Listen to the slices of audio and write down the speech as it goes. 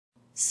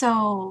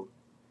So,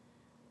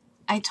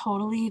 I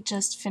totally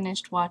just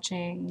finished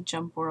watching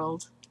Jump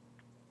World.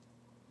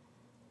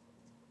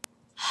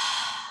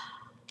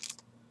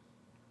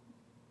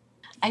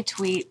 I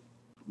tweet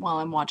while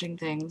I'm watching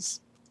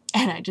things,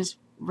 and I just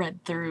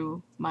read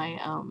through my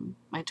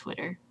my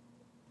Twitter,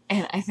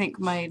 and I think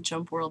my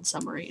Jump World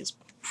summary is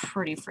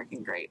pretty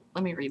freaking great.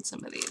 Let me read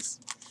some of these.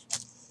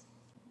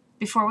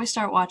 Before we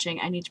start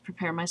watching, I need to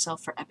prepare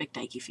myself for epic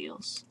Daiki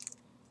feels.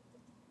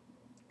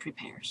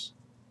 Prepares.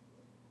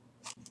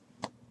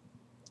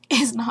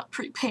 Is not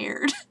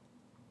prepared.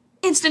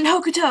 Instant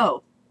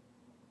Hokuto!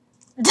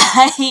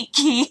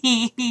 Daiki!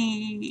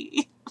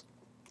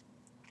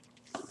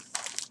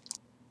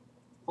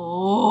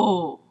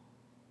 Oh.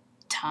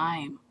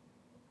 Time.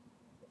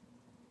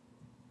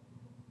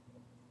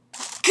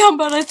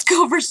 Gumbo, let's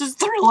go versus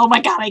Thrill. Oh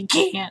my god, I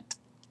can't.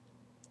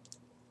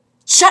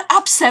 Shut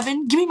up,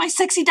 Seven. Give me my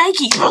sexy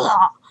Daiki.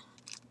 Blah.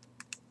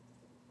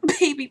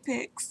 Baby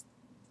pics.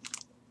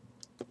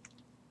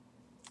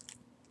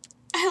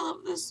 I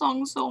love this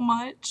song so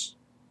much.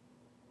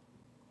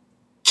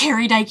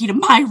 Carry Daiki to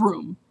my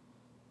room.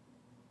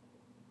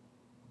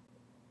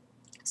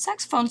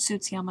 Saxophone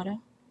suits Yamada.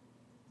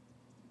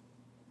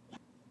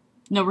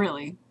 No,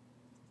 really.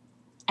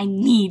 I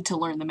need to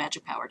learn the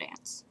magic power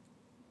dance.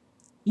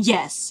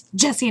 Yes.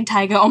 Jessie and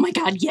Taiga. Oh my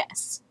god,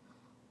 yes.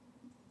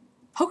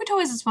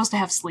 Hokuto isn't supposed to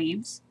have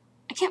sleeves.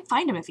 I can't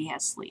find him if he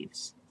has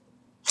sleeves.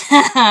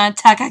 Haha,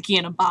 Takaki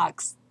in a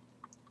box.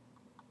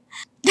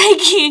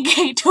 Daiki and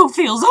Kaito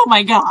feels, oh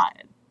my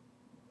god.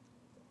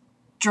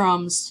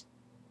 Drums.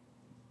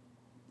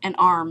 And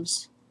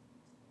arms.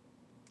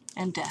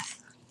 And death.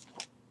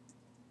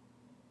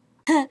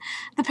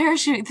 The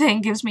parachute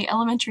thing gives me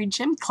elementary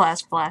gym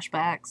class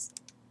flashbacks.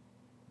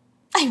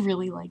 I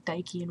really like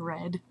Daiki in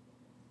red.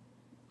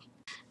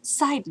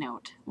 Side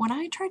note, when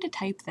I tried to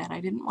type that, I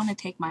didn't want to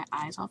take my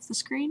eyes off the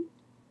screen,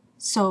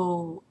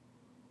 so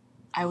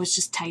I was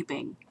just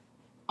typing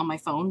on my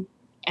phone,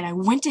 and I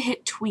went to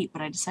hit tweet,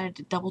 but I decided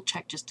to double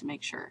check just to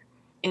make sure.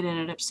 It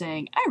ended up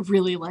saying, I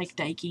really like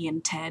Daiki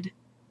and Ted.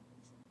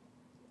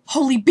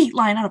 Holy beat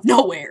line out of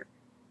nowhere!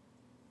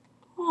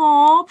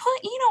 Aw, put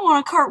Eno on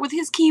a cart with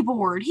his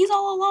keyboard. He's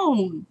all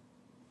alone.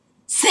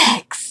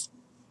 Sex!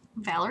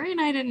 Valerie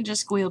and I didn't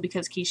just squeal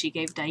because Kishi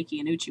gave Daiki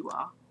an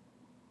Uchiwa.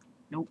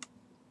 Nope.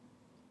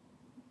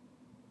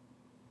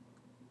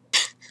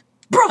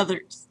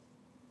 Brothers!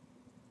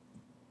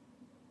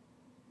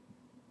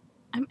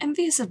 I'm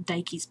envious of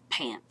Daiki's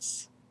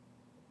pants.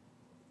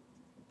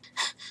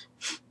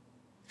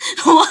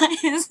 Why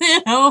is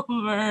it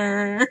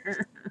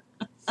over?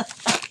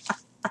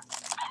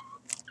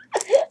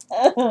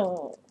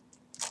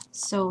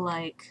 So,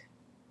 like,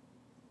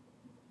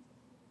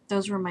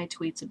 those were my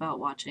tweets about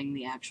watching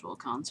the actual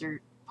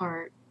concert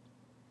part.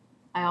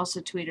 I also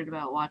tweeted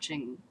about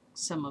watching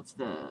some of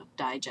the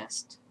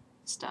digest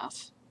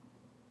stuff.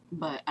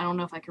 But I don't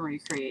know if I can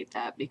recreate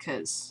that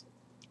because,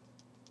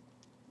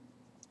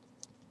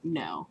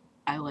 no,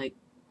 I, like,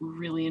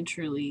 really and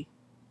truly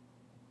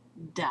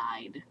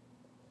died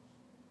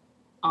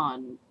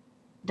on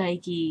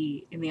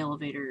Daiki in the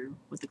elevator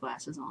with the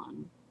glasses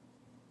on.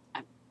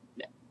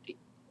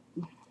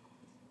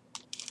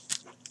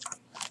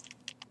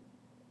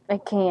 I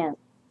can't.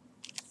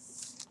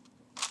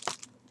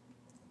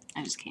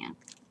 I just can't.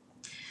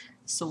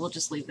 So we'll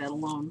just leave that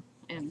alone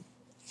and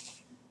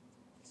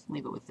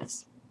leave it with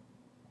this.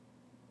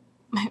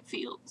 My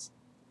feels.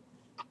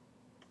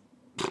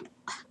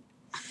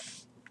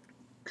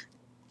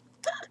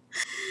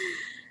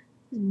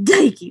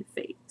 Daiki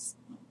face.